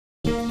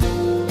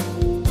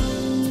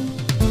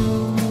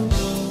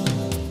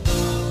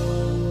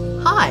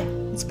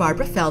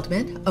Barbara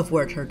Feldman of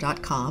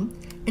WordHer.com,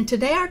 and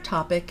today our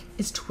topic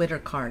is Twitter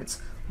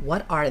cards.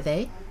 What are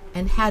they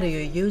and how do you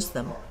use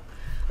them?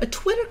 A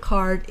Twitter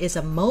card is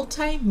a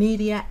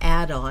multimedia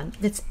add-on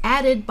that's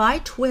added by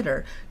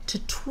Twitter to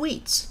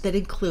tweets that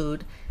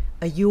include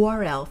a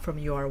URL from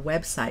your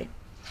website.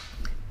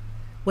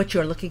 What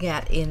you're looking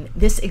at in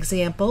this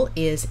example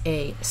is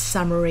a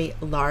summary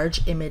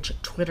large image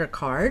Twitter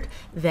card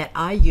that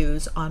I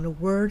use on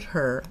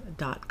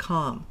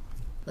WordHer.com.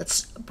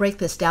 Let's break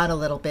this down a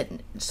little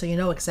bit so you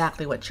know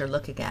exactly what you're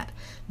looking at.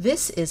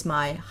 This is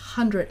my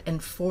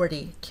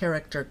 140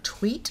 character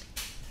tweet,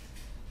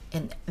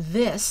 and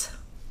this,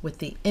 with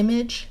the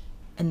image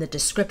and the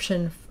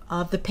description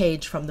of the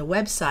page from the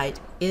website,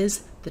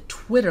 is the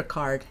Twitter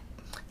card.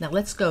 Now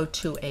let's go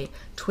to a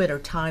Twitter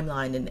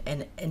timeline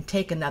and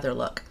take another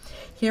look.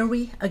 Here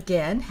we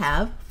again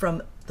have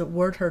from the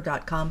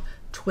WordHer.com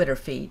Twitter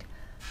feed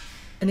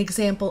an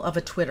example of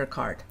a Twitter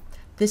card.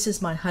 This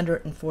is my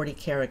 140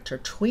 character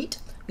tweet.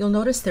 You'll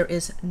notice there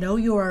is no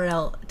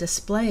URL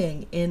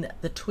displaying in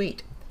the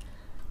tweet.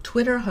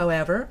 Twitter,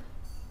 however,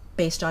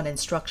 based on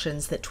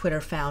instructions that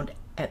Twitter found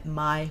at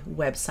my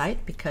website,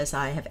 because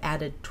I have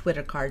added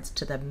Twitter cards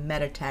to the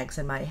meta tags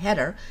in my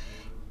header,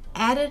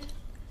 added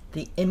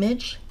the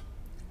image,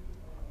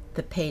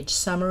 the page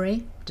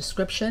summary,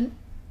 description,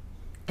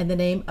 and the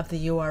name of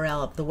the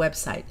URL of the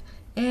website.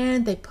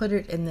 And they put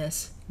it in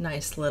this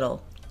nice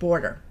little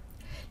border.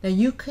 Now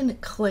you can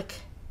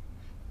click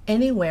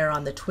anywhere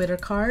on the Twitter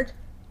card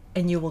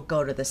and you will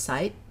go to the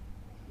site.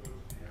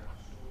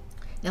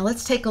 Now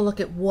let's take a look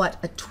at what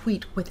a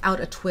tweet without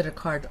a Twitter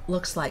card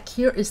looks like.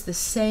 Here is the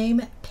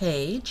same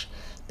page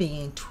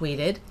being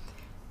tweeted,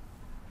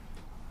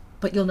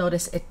 but you'll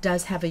notice it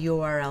does have a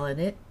URL in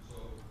it.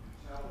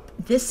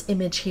 This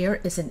image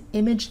here is an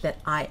image that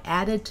I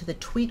added to the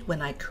tweet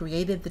when I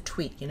created the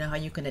tweet. You know how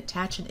you can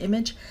attach an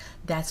image?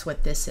 That's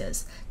what this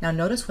is. Now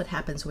notice what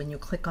happens when you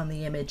click on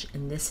the image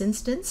in this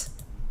instance.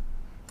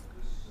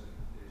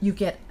 You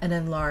get an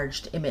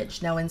enlarged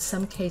image. Now in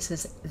some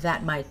cases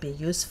that might be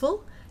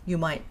useful. You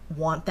might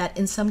want that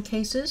in some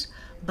cases,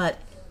 but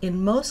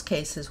in most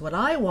cases what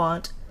I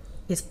want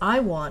is I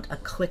want a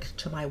click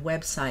to my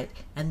website,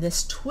 and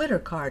this Twitter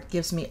card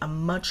gives me a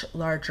much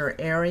larger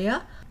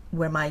area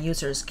where my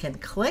users can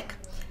click,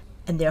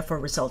 and therefore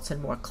results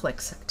in more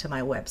clicks to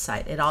my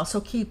website. It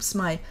also keeps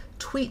my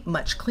tweet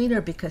much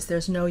cleaner because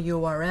there's no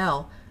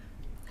URL.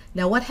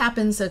 Now what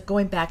happens,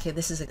 going back here,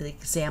 this is an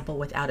example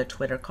without a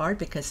Twitter card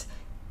because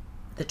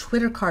the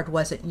Twitter card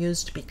wasn't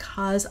used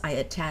because I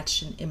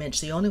attached an image.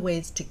 The only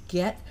ways to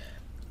get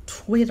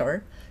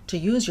Twitter to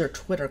use your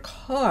Twitter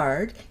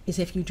card is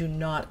if you do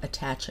not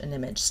attach an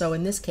image. So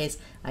in this case,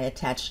 I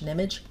attached an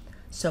image,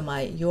 so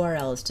my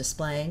URL is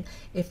displaying.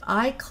 If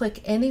I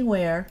click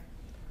anywhere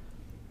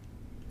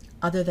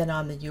other than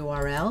on the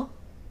URL,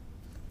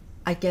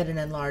 I get an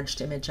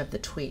enlarged image of the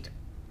tweet.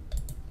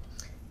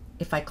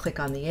 If I click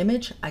on the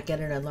image, I get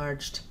an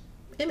enlarged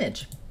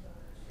image.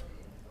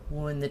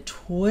 In the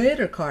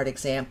Twitter card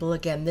example,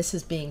 again, this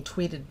is being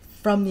tweeted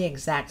from the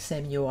exact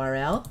same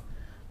URL.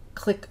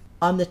 Click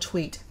on the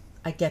tweet,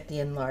 I get the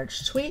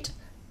enlarged tweet,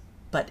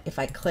 but if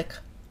I click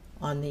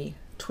on the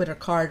Twitter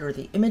card or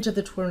the image of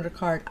the Twitter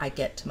card, I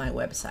get to my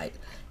website.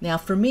 Now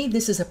for me,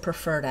 this is a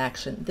preferred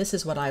action. This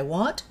is what I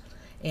want,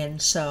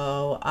 and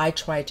so I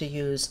try to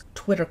use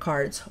Twitter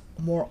cards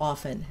more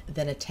often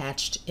than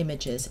attached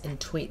images in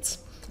tweets.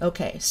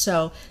 Okay,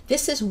 so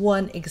this is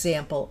one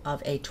example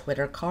of a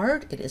Twitter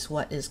card. It is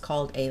what is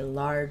called a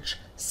large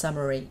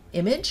summary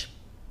image.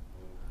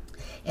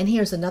 And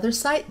here's another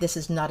site. This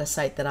is not a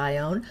site that I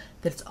own,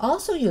 that's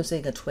also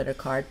using a Twitter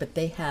card, but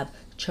they have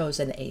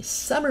chosen a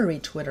summary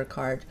Twitter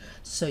card,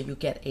 so you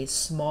get a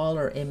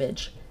smaller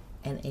image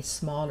and a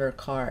smaller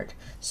card.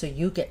 So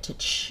you get to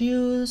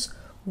choose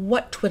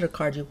what Twitter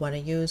card you want to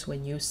use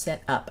when you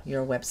set up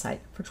your website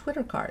for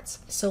Twitter cards.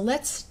 So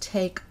let's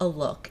take a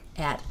look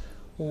at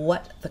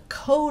what the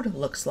code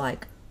looks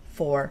like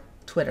for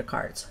Twitter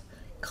cards.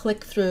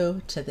 Click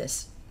through to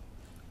this.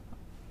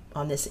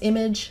 On this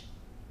image,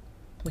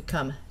 we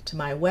come to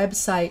my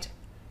website.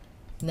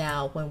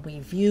 Now when we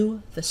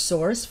view the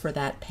source for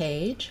that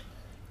page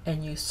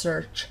and you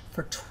search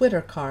for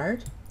Twitter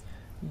card,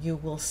 you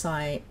will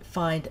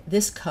find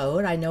this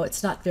code. I know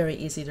it's not very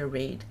easy to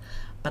read,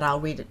 but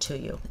I'll read it to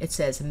you. It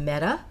says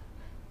meta,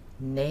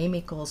 name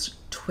equals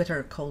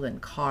Twitter :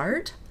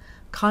 card,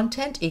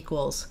 content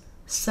equals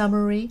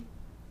summary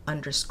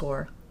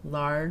underscore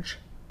large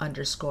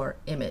underscore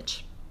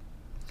image.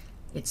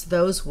 It's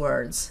those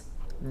words,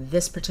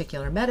 this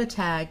particular meta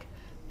tag,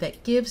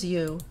 that gives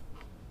you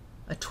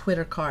a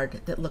Twitter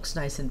card that looks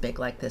nice and big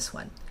like this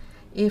one.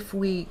 If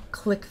we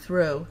click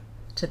through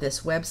to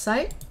this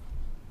website,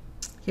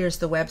 here's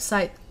the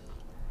website,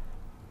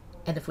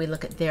 and if we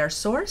look at their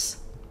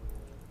source,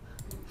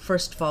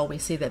 first of all, we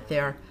see that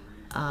their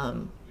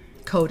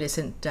code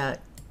isn't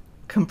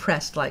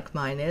compressed like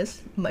mine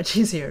is, much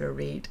easier to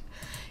read.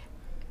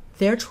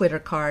 Their Twitter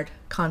card,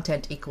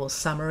 content equals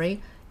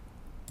summary,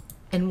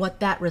 and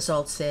what that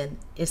results in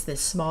is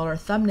this smaller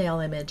thumbnail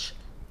image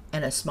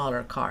and a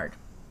smaller card.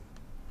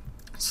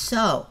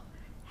 So,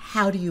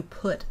 how do you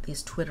put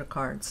these Twitter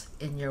cards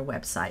in your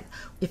website?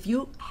 If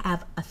you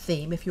have a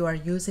theme, if you are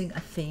using a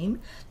theme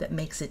that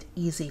makes it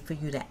easy for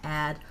you to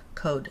add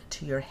code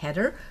to your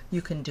header,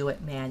 you can do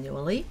it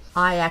manually.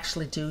 I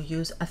actually do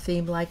use a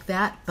theme like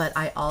that, but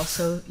I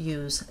also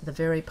use the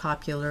very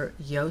popular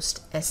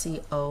Yoast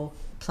SEO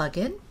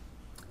plugin.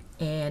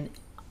 And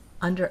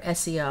under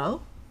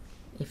SEO,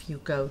 if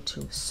you go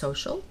to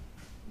social,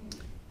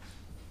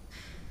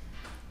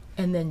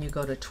 and then you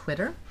go to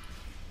Twitter,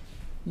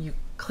 you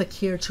click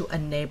here to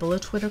enable a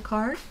Twitter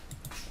card,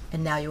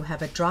 and now you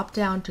have a drop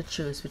down to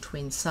choose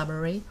between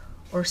summary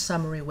or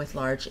summary with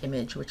large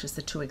image, which is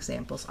the two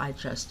examples I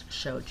just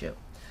showed you.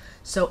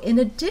 So in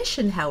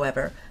addition,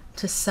 however,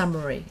 to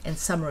summary and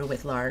summary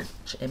with large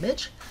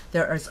image,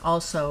 there is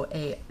also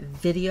a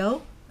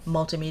video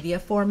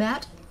multimedia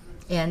format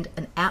and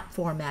an app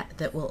format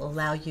that will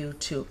allow you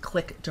to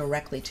click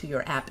directly to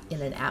your app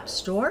in an app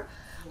store.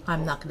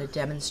 I'm not going to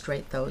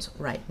demonstrate those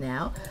right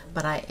now,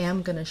 but I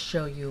am going to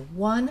show you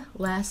one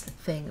last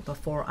thing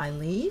before I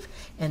leave,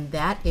 and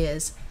that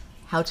is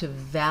how to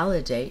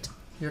validate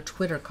your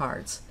Twitter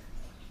cards.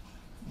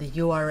 The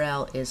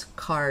URL is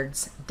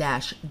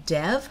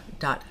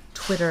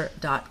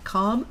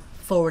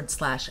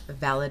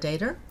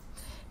cards-dev.twitter.com/validator,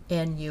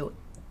 and you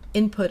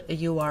input a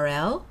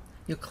URL,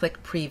 you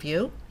click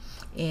preview,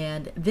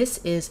 and this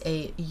is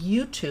a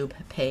YouTube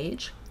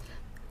page.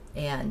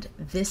 And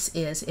this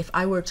is, if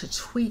I were to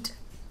tweet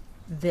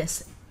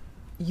this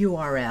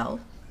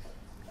URL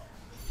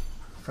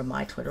from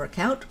my Twitter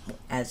account,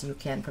 as you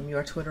can from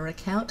your Twitter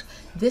account,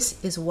 this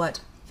is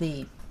what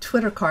the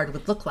Twitter card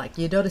would look like.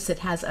 You notice it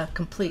has a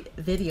complete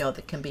video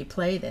that can be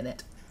played in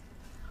it.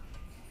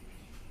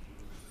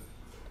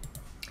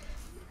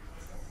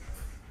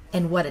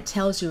 And what it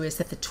tells you is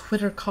that the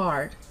Twitter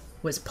card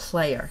was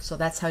player. So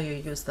that's how you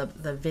use the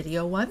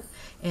video one.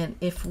 And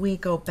if we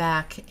go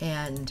back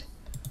and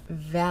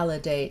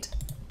validate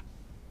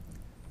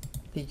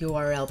the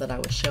URL that I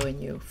was showing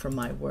you from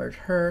my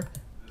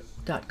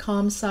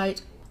wordher.com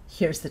site,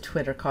 here's the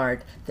Twitter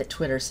card that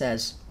Twitter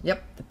says,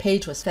 yep, the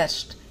page was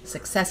fetched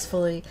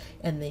successfully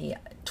and the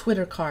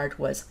Twitter card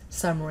was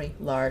summary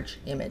large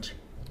image.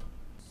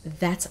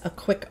 That's a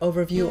quick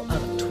overview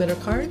of Twitter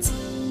cards.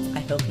 I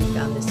hope you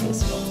found this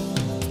useful.